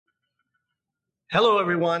Hello,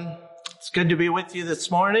 everyone. It's good to be with you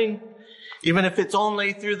this morning, even if it's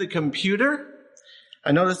only through the computer.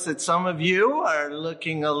 I notice that some of you are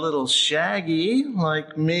looking a little shaggy,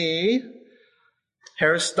 like me.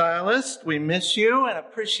 Hairstylist, we miss you and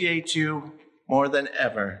appreciate you more than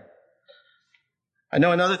ever. I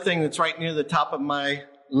know another thing that's right near the top of my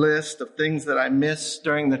list of things that I missed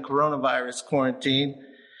during the coronavirus quarantine,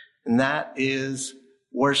 and that is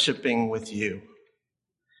worshiping with you.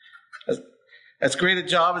 As great a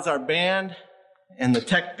job as our band and the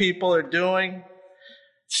tech people are doing,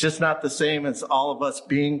 it's just not the same as all of us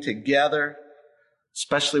being together,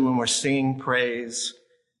 especially when we're singing praise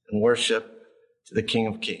and worship to the King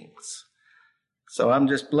of Kings. So I'm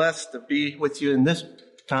just blessed to be with you in this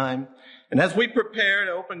time. And as we prepare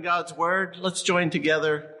to open God's Word, let's join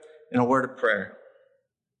together in a word of prayer.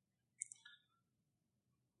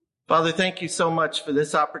 Father, thank you so much for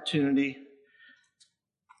this opportunity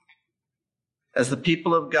as the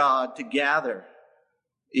people of God to gather,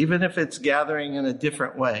 even if it's gathering in a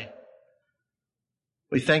different way.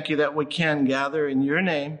 We thank you that we can gather in your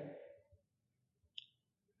name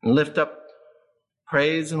and lift up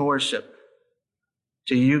praise and worship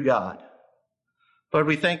to you, God. Lord,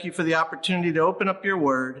 we thank you for the opportunity to open up your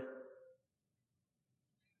word.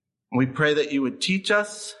 We pray that you would teach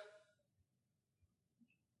us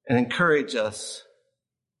and encourage us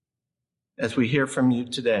as we hear from you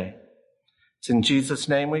today. It's in Jesus'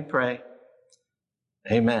 name we pray.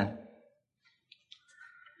 Amen.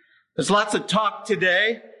 There's lots of talk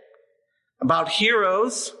today about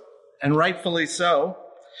heroes, and rightfully so.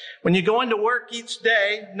 When you go into work each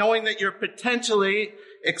day, knowing that you're potentially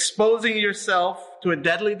exposing yourself to a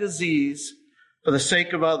deadly disease for the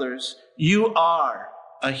sake of others, you are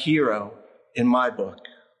a hero in my book.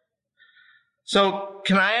 So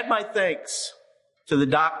can I add my thanks to the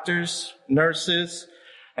doctors, nurses,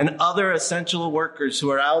 and other essential workers who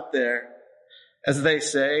are out there, as they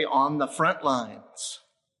say, on the front lines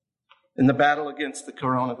in the battle against the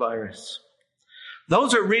coronavirus.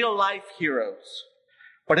 Those are real life heroes.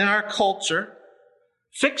 But in our culture,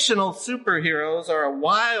 fictional superheroes are a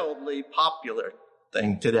wildly popular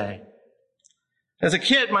thing today. As a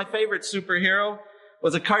kid, my favorite superhero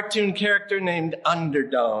was a cartoon character named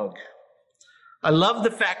Underdog. I loved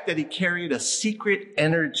the fact that he carried a secret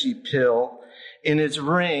energy pill in his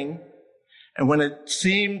ring, and when it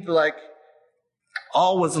seemed like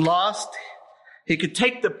all was lost, he could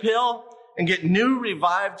take the pill and get new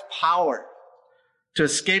revived power to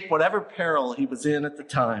escape whatever peril he was in at the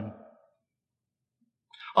time.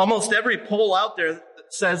 Almost every poll out there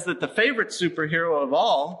says that the favorite superhero of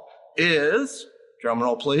all is,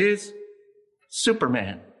 drumroll please,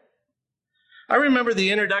 Superman. I remember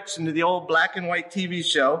the introduction to the old black and white TV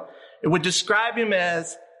show. It would describe him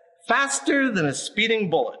as faster than a speeding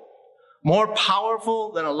bullet, more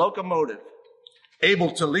powerful than a locomotive,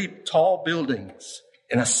 able to leap tall buildings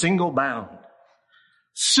in a single bound.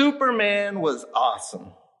 Superman was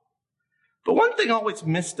awesome. But one thing always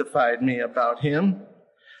mystified me about him,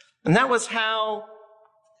 and that was how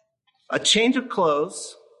a change of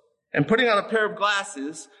clothes and putting on a pair of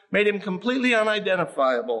glasses made him completely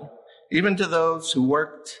unidentifiable, even to those who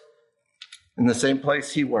worked in the same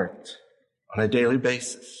place he worked on a daily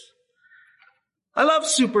basis. I love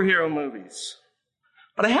superhero movies,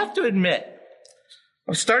 but I have to admit,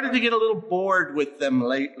 I've started to get a little bored with them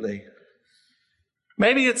lately.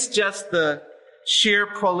 Maybe it's just the sheer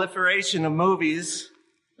proliferation of movies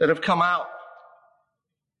that have come out.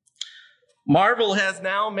 Marvel has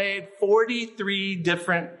now made 43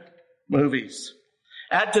 different movies.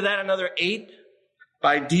 Add to that another 8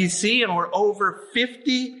 by DC, and we're over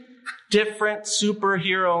 50 different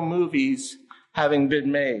superhero movies having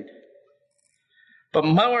been made. But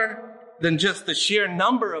more than just the sheer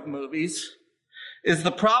number of movies is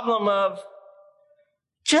the problem of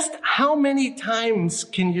just how many times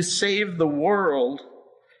can you save the world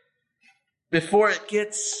before it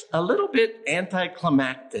gets a little bit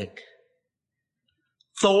anticlimactic?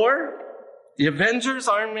 Thor, the Avengers,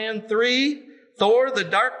 Iron Man 3, Thor, The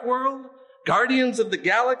Dark World, Guardians of the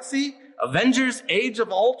Galaxy, Avengers Age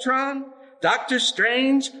of Ultron, Doctor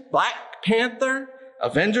Strange, Black Panther,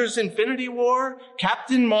 Avengers Infinity War,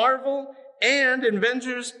 Captain Marvel, and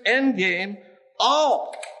Avengers Endgame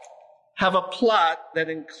all have a plot that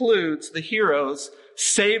includes the heroes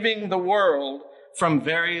saving the world from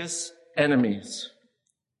various enemies.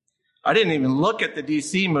 I didn't even look at the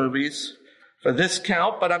DC movies for this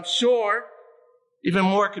count, but I'm sure even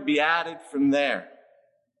more could be added from there.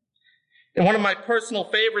 And one of my personal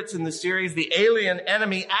favorites in the series, the alien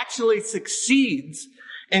enemy actually succeeds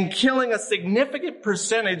in killing a significant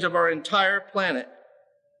percentage of our entire planet.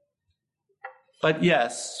 But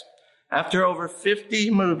yes, after over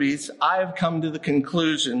 50 movies, I have come to the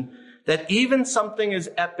conclusion that even something as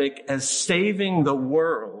epic as saving the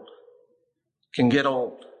world can get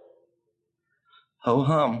old. Ho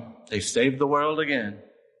hum, they saved the world again.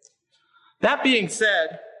 That being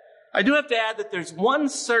said, I do have to add that there's one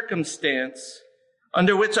circumstance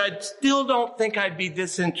under which I still don't think I'd be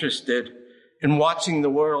disinterested in watching the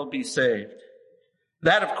world be saved.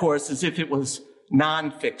 That, of course, is if it was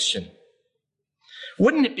nonfiction.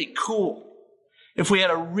 Wouldn't it be cool if we had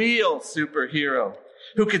a real superhero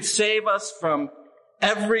who could save us from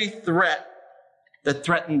every threat that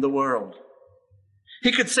threatened the world?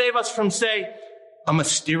 He could save us from, say, a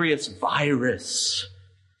mysterious virus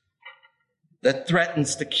that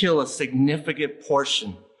threatens to kill a significant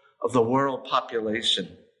portion of the world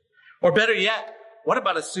population. Or better yet, what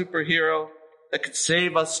about a superhero that could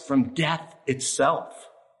save us from death itself?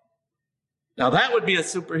 Now that would be a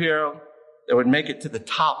superhero that would make it to the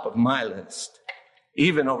top of my list,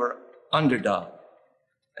 even over Underdog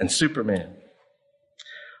and Superman.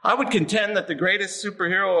 I would contend that the greatest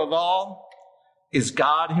superhero of all is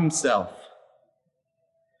God himself.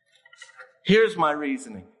 Here's my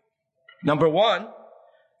reasoning. Number one,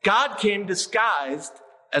 God came disguised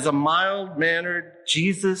as a mild-mannered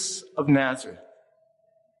Jesus of Nazareth.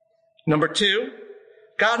 Number two,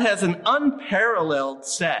 God has an unparalleled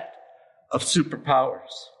set of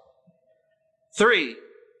superpowers. Three,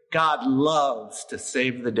 God loves to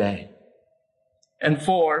save the day. And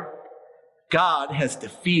four, God has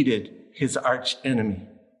defeated his arch enemy.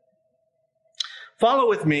 Follow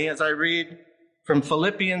with me as I read from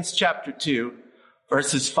Philippians chapter 2,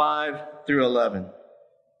 verses 5 through 11.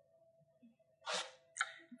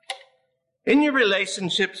 In your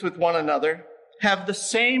relationships with one another, have the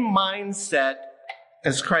same mindset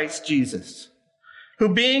as Christ Jesus, who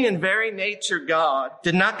being in very nature God,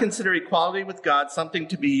 did not consider equality with God something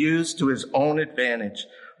to be used to his own advantage.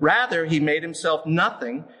 Rather, he made himself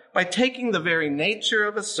nothing by taking the very nature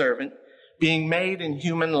of a servant, being made in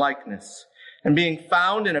human likeness. And being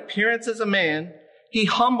found in appearance as a man, he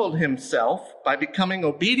humbled himself by becoming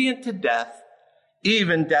obedient to death,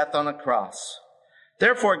 even death on a cross.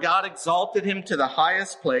 Therefore, God exalted him to the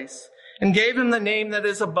highest place and gave him the name that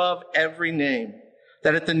is above every name,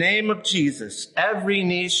 that at the name of Jesus, every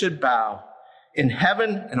knee should bow in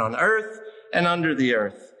heaven and on earth and under the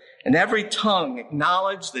earth, and every tongue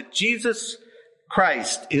acknowledge that Jesus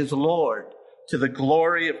Christ is Lord, to the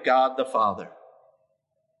glory of God the Father.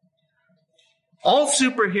 All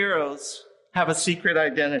superheroes have a secret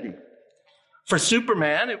identity. For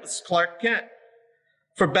Superman, it was Clark Kent.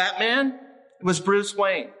 For Batman, it was Bruce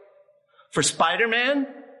Wayne. For Spider-Man,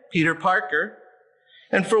 Peter Parker.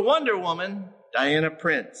 And for Wonder Woman, Diana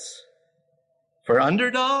Prince. For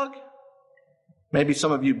Underdog, maybe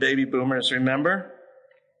some of you baby boomers remember,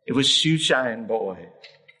 it was Shoeshine Boy.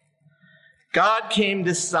 God came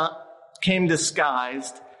disguised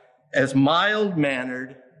as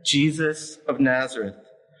mild-mannered Jesus of Nazareth.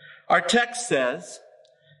 Our text says,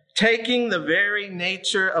 taking the very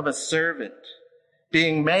nature of a servant,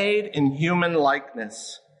 being made in human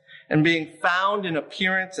likeness, and being found in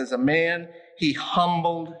appearance as a man, he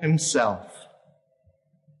humbled himself.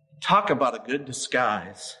 Talk about a good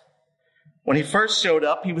disguise. When he first showed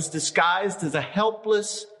up, he was disguised as a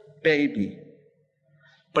helpless baby.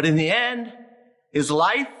 But in the end, his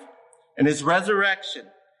life and his resurrection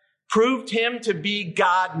proved him to be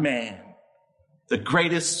God-Man, the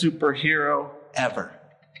greatest superhero ever.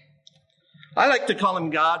 I like to call him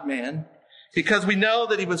God-Man because we know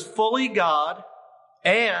that he was fully God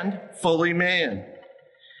and fully man.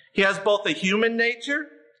 He has both a human nature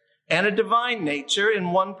and a divine nature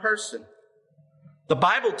in one person. The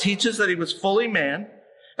Bible teaches that he was fully man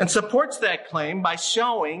and supports that claim by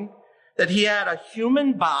showing that he had a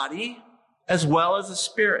human body as well as a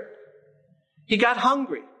spirit. He got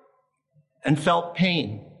hungry and felt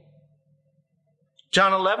pain.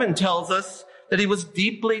 John 11 tells us that he was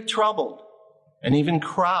deeply troubled and even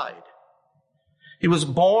cried. He was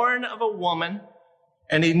born of a woman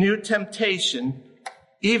and he knew temptation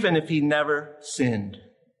even if he never sinned.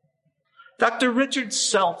 Dr. Richard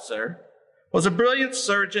Seltzer was a brilliant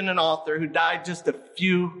surgeon and author who died just a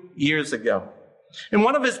few years ago. In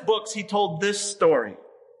one of his books, he told this story.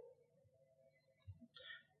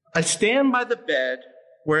 I stand by the bed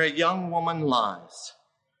where a young woman lies,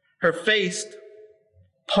 her face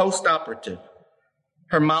post-operative,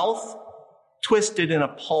 her mouth twisted in a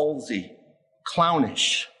palsy,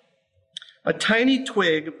 clownish. A tiny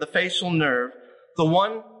twig of the facial nerve, the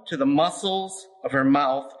one to the muscles of her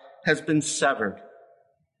mouth, has been severed.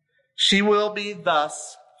 She will be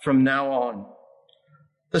thus from now on.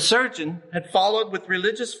 The surgeon had followed with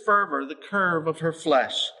religious fervor the curve of her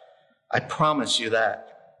flesh. I promise you that.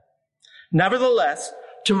 Nevertheless,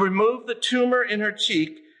 to remove the tumor in her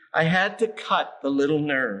cheek, I had to cut the little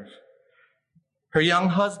nerve. Her young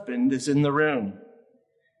husband is in the room.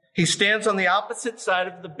 He stands on the opposite side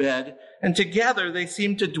of the bed, and together they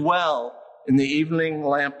seem to dwell in the evening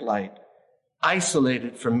lamplight,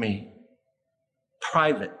 isolated from me,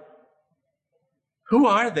 private. Who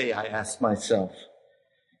are they, I ask myself?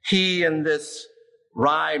 He and this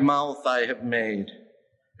wry mouth I have made,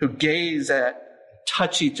 who gaze at,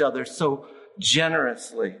 touch each other so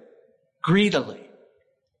generously, greedily.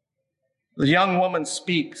 The young woman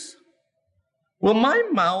speaks. Will my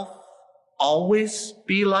mouth always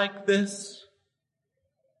be like this?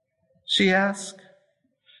 She asks.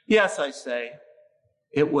 Yes, I say,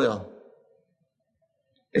 it will.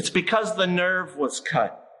 It's because the nerve was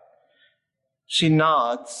cut. She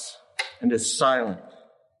nods and is silent.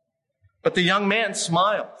 But the young man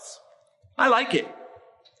smiles. I like it,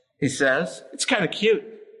 he says. It's kind of cute.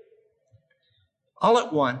 All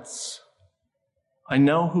at once, I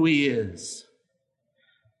know who he is.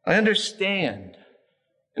 I understand,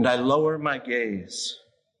 and I lower my gaze.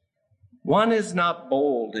 One is not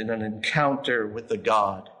bold in an encounter with the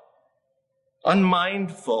God.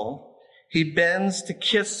 Unmindful, he bends to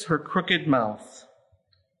kiss her crooked mouth.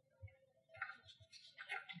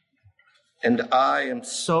 And I am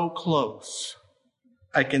so close,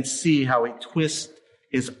 I can see how he twists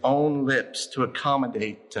his own lips to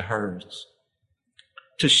accommodate to hers,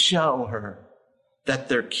 to show her that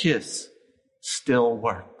their kiss still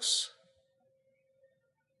works.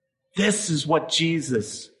 This is what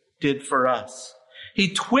Jesus did for us.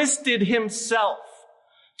 He twisted himself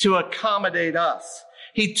to accommodate us.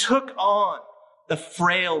 He took on the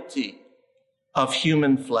frailty of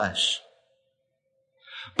human flesh.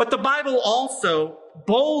 But the Bible also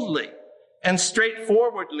boldly and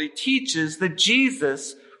straightforwardly teaches that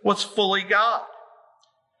Jesus was fully God.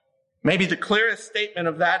 Maybe the clearest statement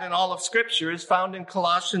of that in all of Scripture is found in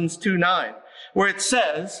Colossians 2:9, where it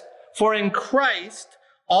says, "For in Christ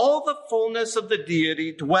all the fullness of the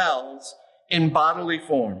deity dwells in bodily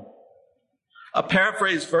form." A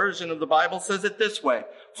paraphrased version of the Bible says it this way,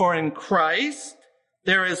 "For in Christ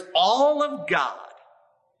there is all of God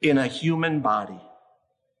in a human body."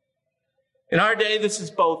 In our day, this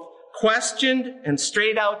is both questioned and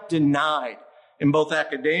straight out denied in both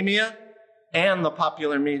academia and the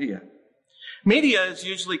popular media. Media is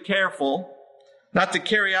usually careful not to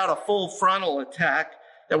carry out a full frontal attack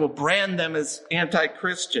that will brand them as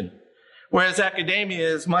anti-Christian, whereas academia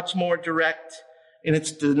is much more direct in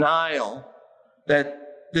its denial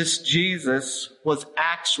that this Jesus was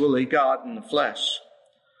actually God in the flesh.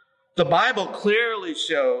 The Bible clearly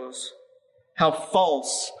shows how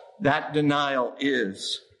false that denial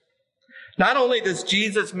is. Not only does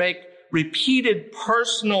Jesus make repeated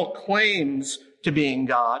personal claims to being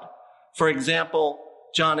God, for example,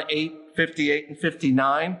 John 8:58 and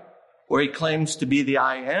 59, where he claims to be the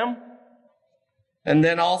I am, and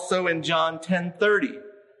then also in John 10:30,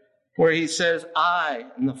 where he says,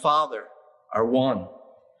 I and the Father are one.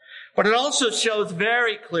 But it also shows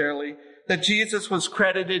very clearly that Jesus was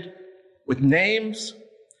credited with names,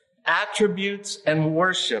 attributes, and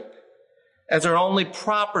worship as are only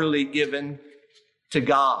properly given to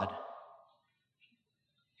God.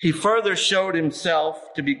 He further showed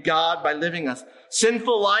himself to be God by living a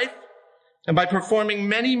sinful life and by performing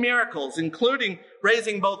many miracles, including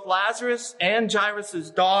raising both Lazarus and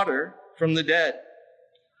Jairus' daughter from the dead.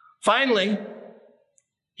 Finally,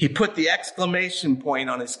 he put the exclamation point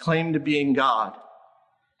on his claim to being God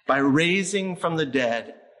by raising from the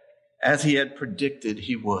dead as he had predicted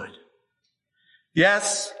he would.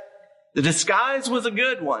 Yes, the disguise was a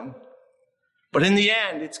good one, but in the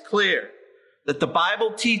end, it's clear that the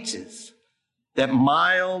Bible teaches that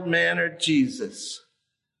mild-mannered Jesus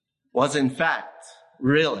was in fact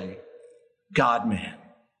really God-man.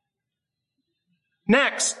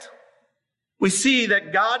 Next, we see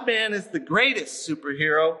that God-man is the greatest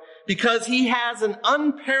superhero because he has an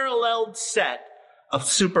unparalleled set of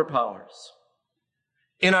superpowers.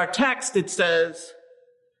 In our text, it says,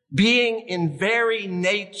 being in very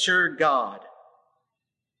nature God.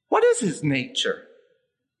 What is his nature?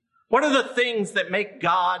 What are the things that make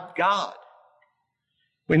God God?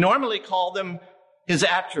 We normally call them his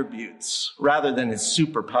attributes rather than his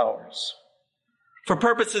superpowers. For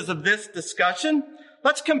purposes of this discussion,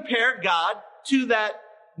 let's compare God to that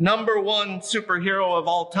number one superhero of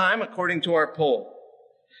all time, according to our poll.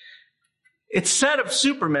 It's said of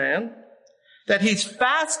Superman that he's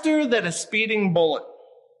faster than a speeding bullet.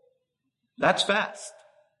 That's fast.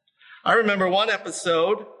 I remember one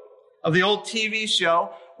episode of the old TV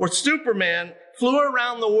show where Superman flew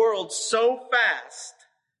around the world so fast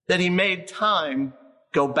that he made time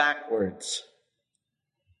go backwards.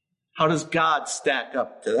 How does God stack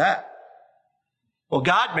up to that? Well,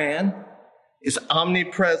 God-man is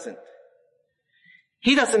omnipresent.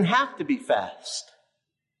 He doesn't have to be fast.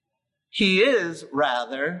 He is,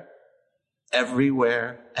 rather,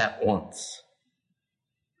 everywhere at once.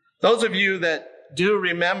 Those of you that do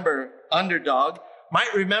remember Underdog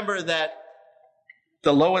might remember that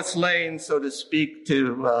the Lois Lane, so to speak,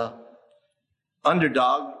 to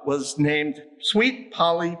Underdog was named Sweet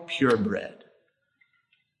Polly Purebred.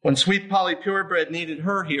 When Sweet Polly Purebred needed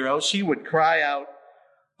her hero, she would cry out,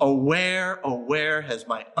 oh, where has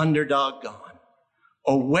my underdog gone?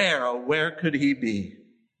 Oh, where could he be?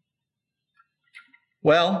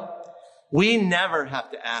 Well, we never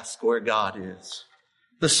have to ask where God is.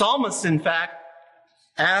 The psalmist, in fact,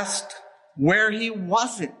 asked where he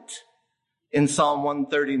wasn't in Psalm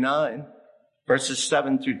 139, verses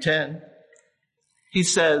 7 through 10. He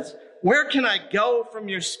says, where can I go from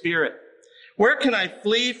your spirit? Where can I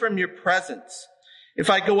flee from your presence? If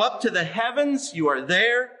I go up to the heavens, you are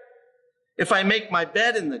there. If I make my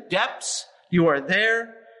bed in the depths, you are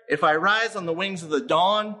there. If I rise on the wings of the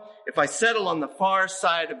dawn, if I settle on the far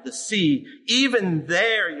side of the sea, even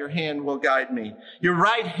there your hand will guide me. Your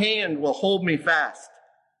right hand will hold me fast.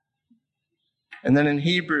 And then in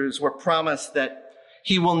Hebrews, we're promised that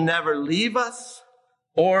he will never leave us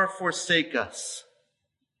or forsake us.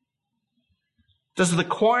 Does the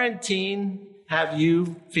quarantine have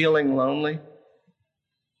you feeling lonely?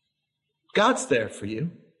 God's there for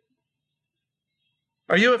you.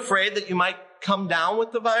 Are you afraid that you might come down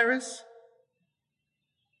with the virus?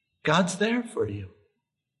 God's there for you.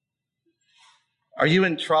 Are you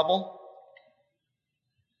in trouble?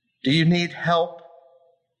 Do you need help?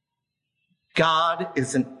 God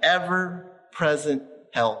is an ever-present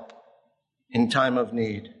help in time of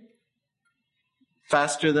need.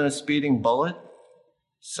 Faster than a speeding bullet?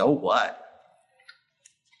 So what?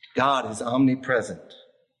 God is omnipresent.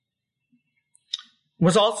 It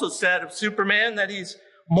was also said of Superman that he's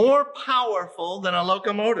more powerful than a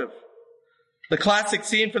locomotive. The classic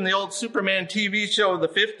scene from the old Superman TV show of the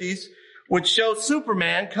 50s would show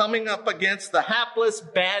Superman coming up against the hapless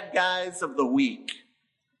bad guys of the week.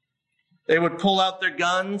 They would pull out their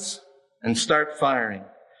guns and start firing,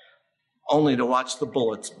 only to watch the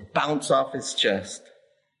bullets bounce off his chest.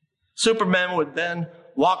 Superman would then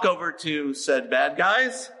walk over to said bad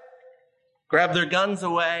guys, grab their guns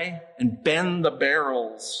away, and bend the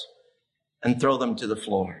barrels and throw them to the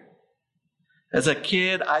floor. As a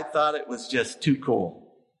kid, I thought it was just too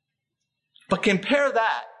cool. But compare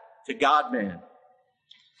that to God-man,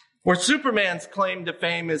 where Superman's claim to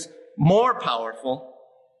fame is more powerful.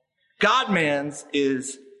 God-man's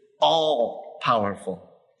is all powerful.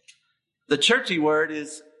 The churchy word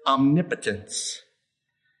is omnipotence.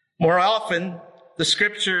 More often, the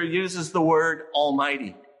scripture uses the word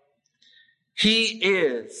almighty. He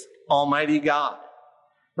is Almighty God.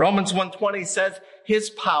 Romans 1:20 says his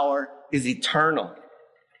power is eternal.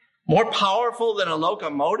 More powerful than a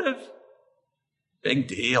locomotive? Big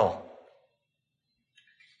deal.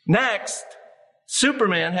 Next,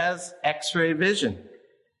 Superman has X-ray vision.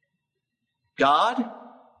 God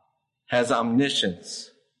has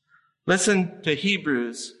omniscience. Listen to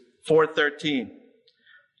Hebrews 4:13.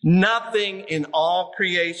 Nothing in all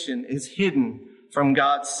creation is hidden from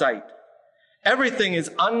God's sight. Everything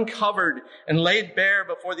is uncovered and laid bare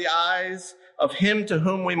before the eyes of him to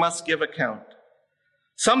whom we must give account.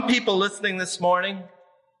 Some people listening this morning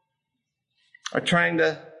are trying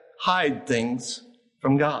to hide things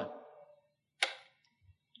from God.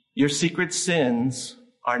 Your secret sins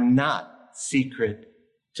are not secret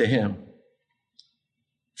to him.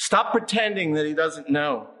 Stop pretending that he doesn't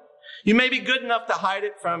know. You may be good enough to hide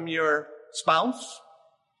it from your spouse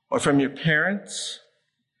or from your parents,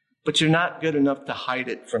 but you're not good enough to hide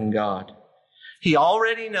it from God. He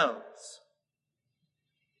already knows.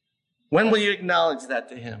 When will you acknowledge that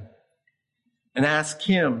to him and ask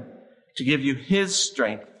him to give you his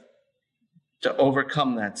strength to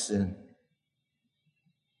overcome that sin?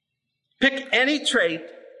 Pick any trait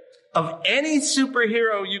of any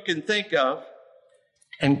superhero you can think of,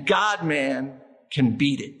 and God-man can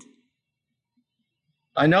beat it.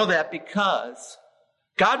 I know that because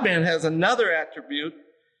God-man has another attribute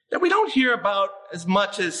that we don't hear about as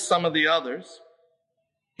much as some of the others.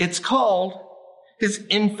 It's called his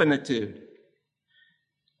infinitude.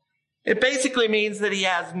 It basically means that he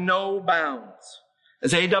has no bounds.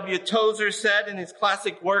 As A.W. Tozer said in his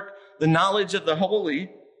classic work, The Knowledge of the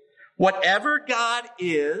Holy, Whatever God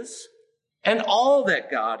is and all that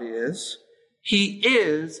God is, he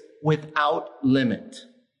is without limit.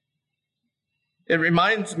 It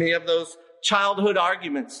reminds me of those childhood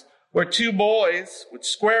arguments where two boys would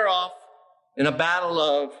square off in a battle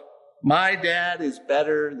of, my dad is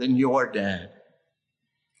better than your dad.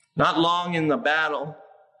 Not long in the battle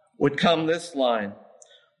would come this line,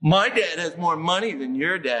 my dad has more money than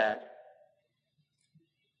your dad.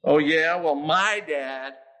 Oh yeah, well my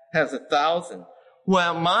dad has 1,000.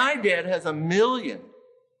 Well, my dad has 1,000,000.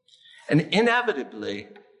 And inevitably,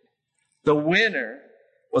 the winner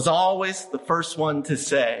was always the first one to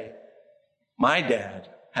say, my dad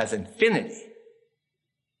has infinity.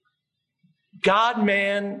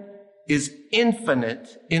 God-man is infinite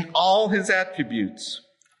in all his attributes.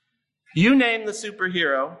 You name the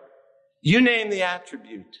superhero, you name the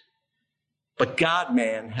attribute, but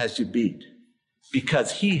God-man has you beat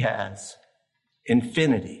because he has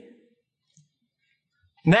infinity.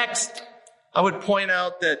 Next, I would point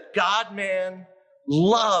out that God-man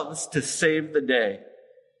loves to save the day.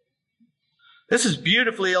 This is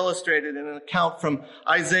beautifully illustrated in an account from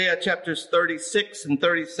Isaiah chapters 36 and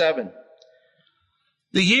 37.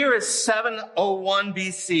 The year is 701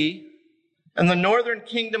 BC, and the northern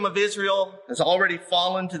kingdom of Israel has already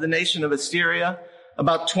fallen to the nation of Assyria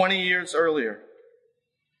about 20 years earlier.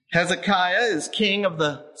 Hezekiah is king of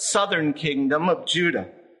the southern kingdom of Judah.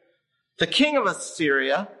 The king of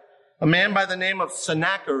Assyria, a man by the name of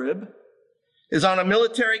Sennacherib, is on a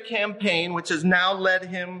military campaign which has now led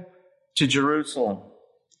him to Jerusalem.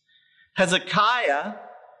 Hezekiah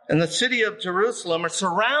and the city of Jerusalem are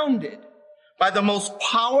surrounded by the most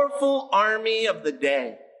powerful army of the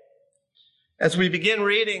day. As we begin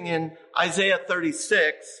reading in Isaiah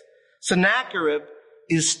 36, Sennacherib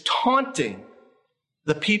is taunting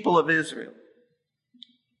the people of Israel.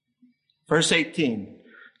 Verse 18,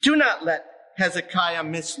 do not let Hezekiah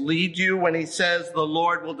mislead you when he says the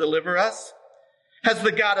Lord will deliver us. Has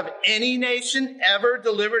the God of any nation ever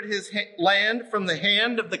delivered his land from the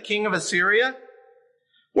hand of the king of Assyria?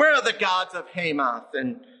 Where are the gods of Hamath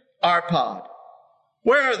and Arpad?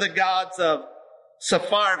 Where are the gods of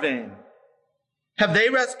Sepharvaim? Have they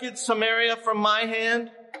rescued Samaria from my hand?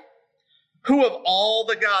 Who of all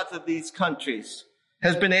the gods of these countries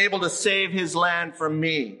has been able to save his land from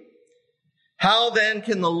me? How then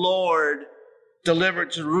can the Lord deliver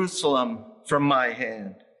Jerusalem from my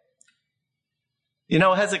hand? You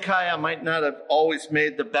know, Hezekiah might not have always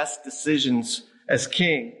made the best decisions as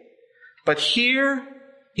king, but here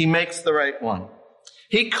he makes the right one.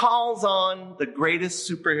 He calls on the greatest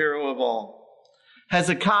superhero of all.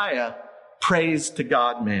 Hezekiah prays to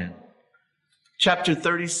God-man. Chapter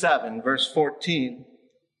 37, verse 14.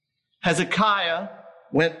 Hezekiah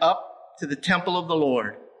went up to the temple of the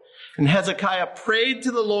Lord, and Hezekiah prayed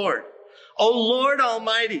to the Lord, O Lord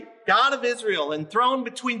Almighty, God of Israel, enthroned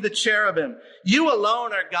between the cherubim, you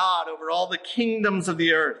alone are God over all the kingdoms of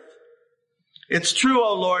the earth. It's true,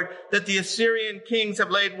 O Lord, that the Assyrian kings have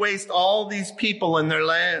laid waste all these people and their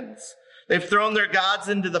lands. They've thrown their gods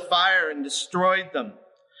into the fire and destroyed them.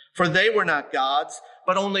 For they were not gods,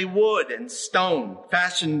 but only wood and stone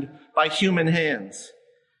fashioned by human hands.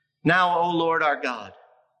 Now, O Lord our God,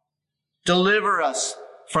 deliver us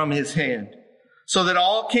from his hand, so that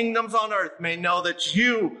all kingdoms on earth may know that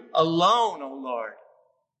you alone, O Lord,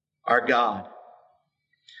 are God.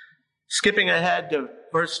 Skipping ahead to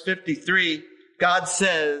verse 53, God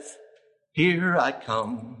says, here I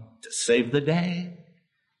come to save the day.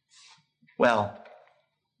 Well,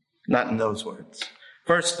 not in those words.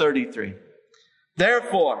 Verse 33,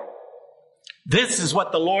 therefore, this is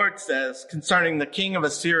what the Lord says concerning the king of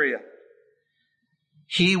Assyria.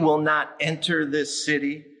 He will not enter this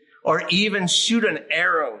city or even shoot an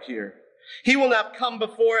arrow here. He will not come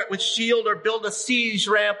before it with shield or build a siege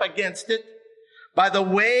ramp against it. By the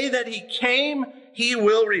way that he came, he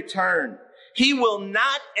will return. He will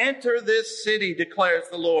not enter this city, declares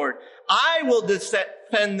the Lord. I will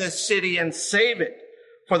defend this city and save it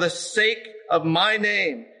for the sake of my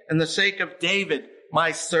name and the sake of David,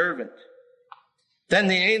 my servant. Then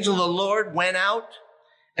the angel of the Lord went out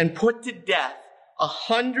and put to death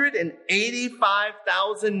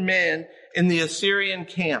 185,000 men in the Assyrian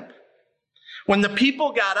camp. When the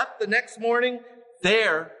people got up the next morning,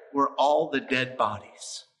 there were all the dead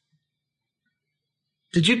bodies.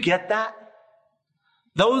 Did you get that?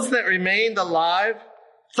 Those that remained alive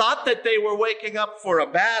thought that they were waking up for a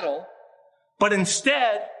battle, but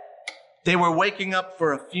instead they were waking up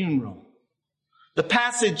for a funeral. The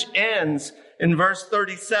passage ends in verse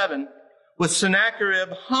 37 with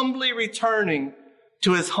Sennacherib humbly returning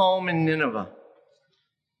to his home in Nineveh.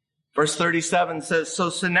 Verse 37 says, so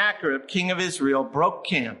Sennacherib, king of Israel, broke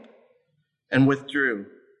camp and withdrew.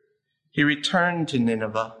 He returned to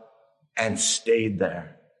Nineveh and stayed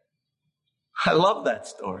there. I love that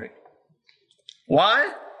story.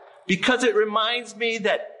 Why? Because it reminds me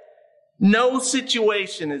that no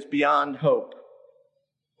situation is beyond hope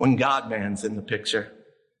when God-man's in the picture.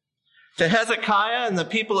 To Hezekiah and the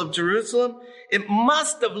people of Jerusalem, it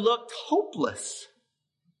must have looked hopeless.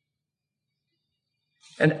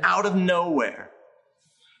 And out of nowhere,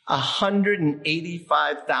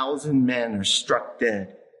 185,000 men are struck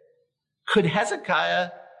dead. Could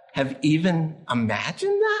Hezekiah have even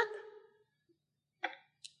imagined that?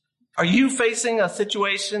 Are you facing a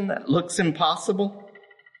situation that looks impossible?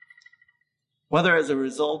 Whether as a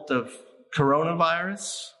result of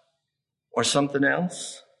coronavirus or something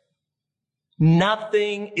else?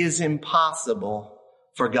 Nothing is impossible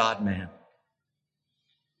for God-man.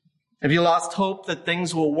 Have you lost hope that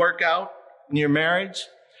things will work out in your marriage,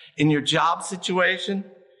 in your job situation,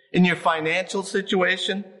 in your financial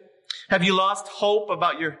situation? Have you lost hope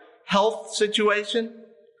about your health situation?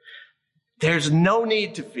 There's no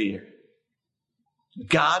need to fear.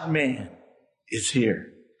 God-man is here.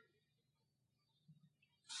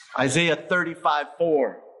 Isaiah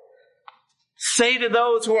 35:4. Say to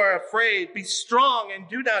those who are afraid, be strong and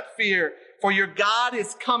do not fear, for your God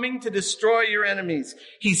is coming to destroy your enemies.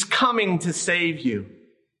 He's coming to save you.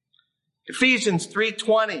 Ephesians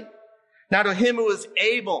 3:20. Now to him who is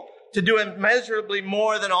able to do immeasurably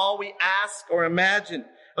more than all we ask or imagine,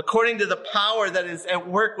 according to the power that is at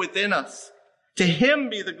work within us. To him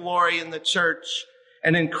be the glory in the church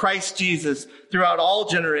and in Christ Jesus throughout all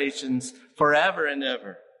generations, forever and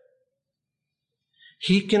ever.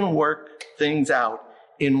 He can work things out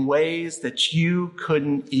in ways that you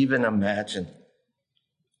couldn't even imagine.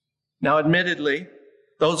 Now, admittedly,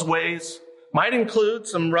 those ways might include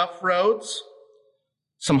some rough roads,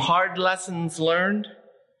 some hard lessons learned,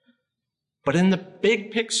 but in the big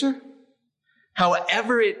picture,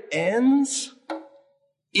 however it ends,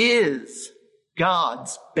 is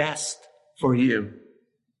God's best for you.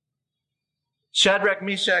 Shadrach,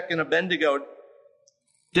 Meshach, and Abednego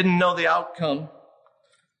didn't know the outcome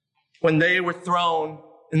when they were thrown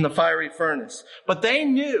in the fiery furnace. But they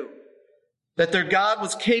knew that their God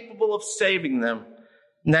was capable of saving them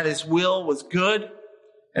and that his will was good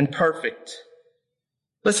and perfect.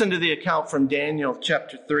 Listen to the account from Daniel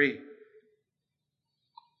chapter 3.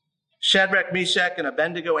 Shadrach, Meshach, and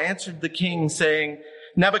Abednego answered the king, saying,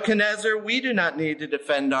 Nebuchadnezzar, we do not need to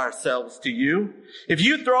defend ourselves to you. If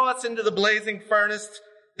you throw us into the blazing furnace,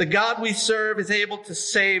 the God we serve is able to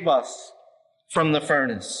save us from the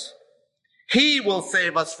furnace. He will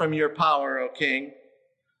save us from your power, O king.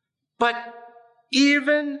 But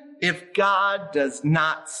even if God does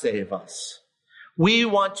not save us, we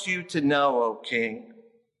want you to know, O king,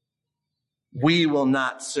 we will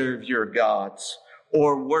not serve your gods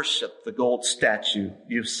or worship the gold statue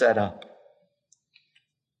you've set up.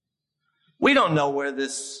 We don't know where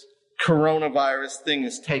this coronavirus thing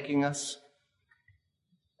is taking us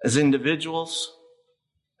as individuals,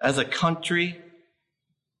 as a country,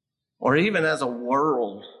 or even as a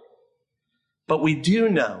world. But we do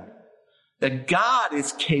know that God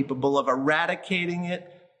is capable of eradicating it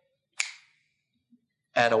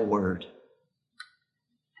at a word.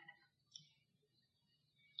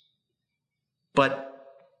 But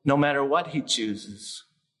no matter what he chooses,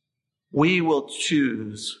 we will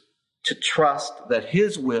choose to trust that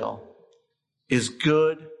his will is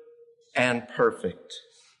good and perfect.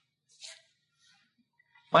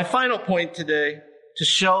 My final point today, to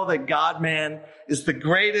show that God-man is the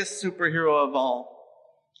greatest superhero of all,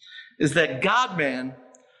 is that God-man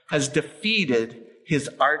has defeated his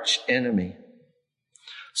arch enemy.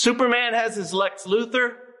 Superman has his Lex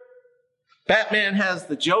Luthor, Batman has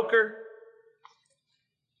the Joker,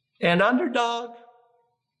 and Underdog,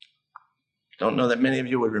 don't know that many of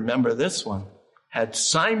you would remember this one, had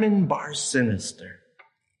Simon Bar Sinister.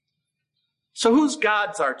 So who's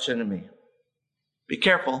God's archenemy? Be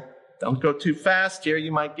careful. Don't go too fast here.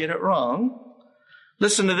 You might get it wrong.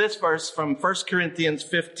 Listen to this verse from 1 Corinthians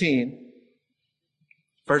 15,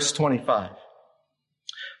 verse 25.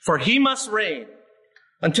 For he must reign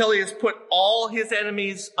until he has put all his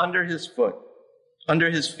enemies under his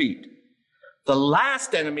feet. The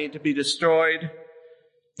last enemy to be destroyed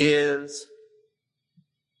is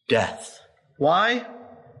death. Why?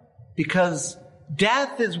 Because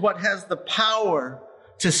death is what has the power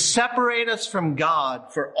to separate us from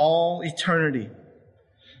God for all eternity.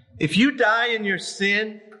 If you die in your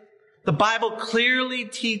sin, the Bible clearly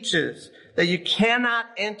teaches that you cannot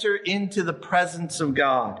enter into the presence of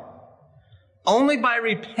God. Only by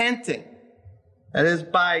repenting, that is,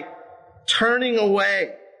 by turning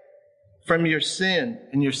away from your sin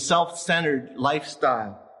and your self-centered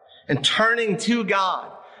lifestyle and turning to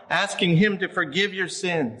God, asking him to forgive your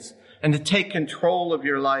sins and to take control of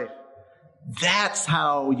your life. That's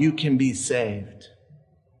how you can be saved.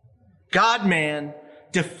 God-man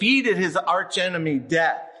defeated his archenemy,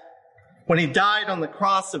 death, when he died on the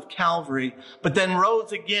cross of Calvary, but then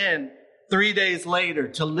rose again 3 days later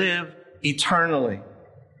to live eternally.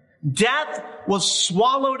 Death was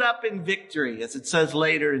swallowed up in victory, as it says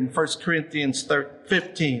later in 1 Corinthians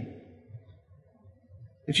 15.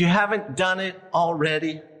 If you haven't done it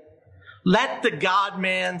already, let the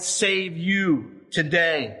God-man save you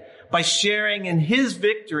today by sharing in his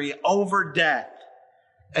victory over death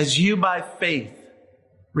as you by faith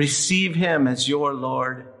receive him as your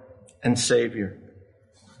Lord and Savior.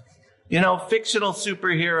 You know, fictional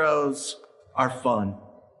superheroes are fun.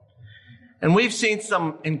 And we've seen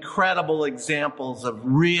some incredible examples of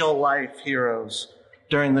real life heroes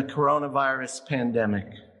during the coronavirus pandemic.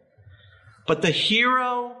 But the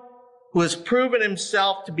hero who has proven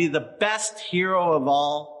himself to be the best hero of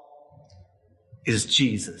all is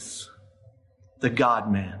Jesus, the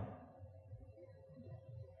God-man.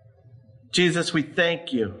 Jesus, we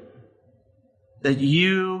thank you that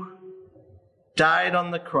you died on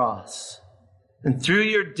the cross and through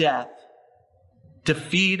your death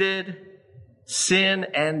defeated sin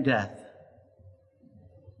and death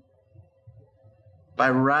by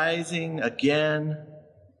rising again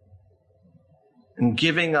and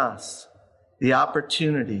giving us the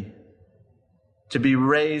opportunity to be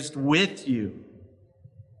raised with you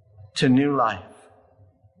to new life.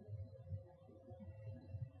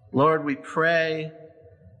 Lord, we pray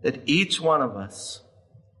that each one of us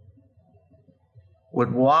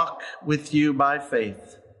would walk with you by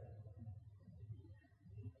faith,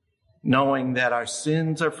 knowing that our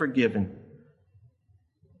sins are forgiven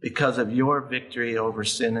because of your victory over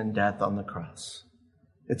sin and death on the cross.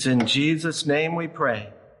 It's in Jesus' name we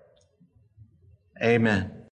pray. Amen.